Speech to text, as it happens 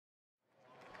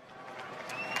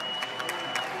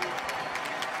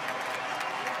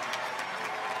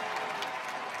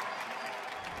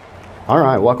All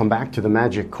right, welcome back to the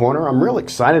Magic Corner. I'm real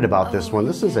excited about this one.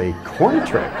 This is a coin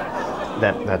trick.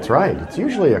 That's right. It's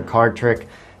usually a card trick,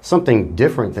 something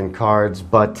different than cards,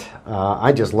 but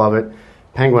I just love it.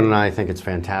 Penguin and I think it's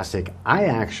fantastic. I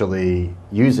actually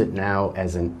use it now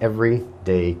as an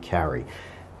everyday carry.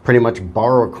 Pretty much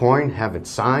borrow a coin, have it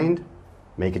signed,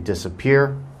 make it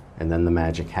disappear, and then the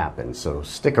magic happens. So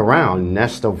stick around.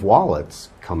 Nest of Wallets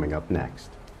coming up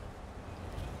next.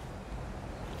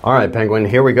 All right, Penguin,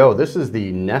 here we go. This is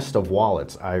the Nest of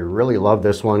Wallets. I really love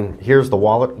this one. Here's the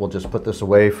wallet. We'll just put this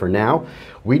away for now.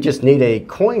 We just need a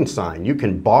coin sign. You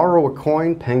can borrow a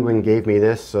coin. Penguin gave me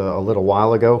this a little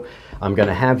while ago. I'm going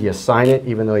to have you sign it,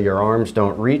 even though your arms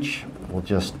don't reach. We'll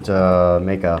just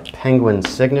make a penguin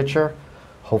signature.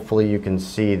 Hopefully you can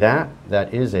see that.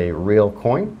 That is a real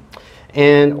coin.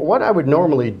 And what I would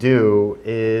normally do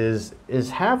is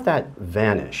have that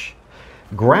vanish.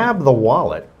 Grab the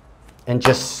wallet and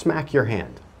just smack your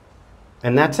hand.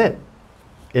 And that's it.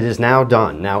 It is now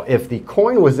done. Now, if the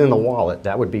coin was in the wallet,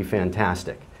 that would be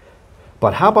fantastic.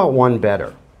 But how about one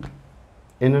better?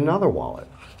 In another wallet.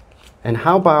 And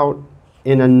how about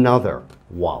in another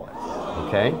wallet?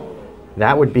 Okay?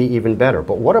 That would be even better.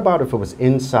 But what about if it was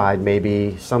inside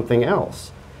maybe something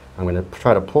else? I'm going to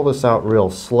try to pull this out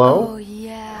real slow. Oh, yeah.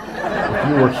 If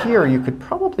you were here, you could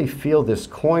probably feel this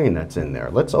coin that's in there.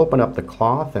 Let's open up the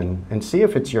cloth and see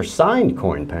if it's your signed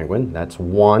coin, Penguin. That's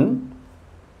 1,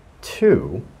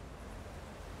 2,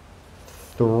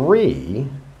 3,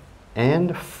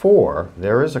 and 4.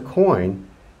 There is a coin,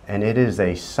 and it is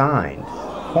a signed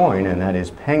coin, and that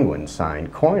is Penguin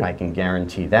signed coin. I can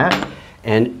guarantee that.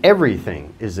 And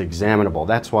everything is examinable.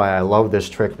 That's why I love this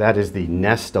trick. That is the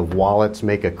Nest of Wallets.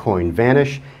 Make a coin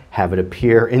vanish, have it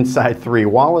appear inside 3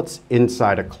 wallets,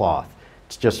 inside a cloth.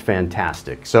 It's just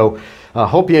fantastic. So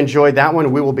hope you enjoyed that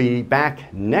one. We will be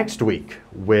back next week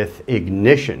with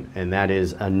Ignition, and that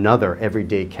is another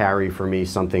everyday carry for me,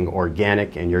 something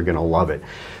organic, and you're gonna love it.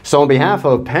 So on behalf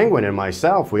of Penguin and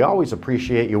myself, we always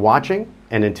appreciate you watching,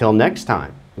 and until next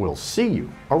time, we'll see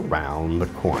you around the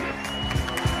corner.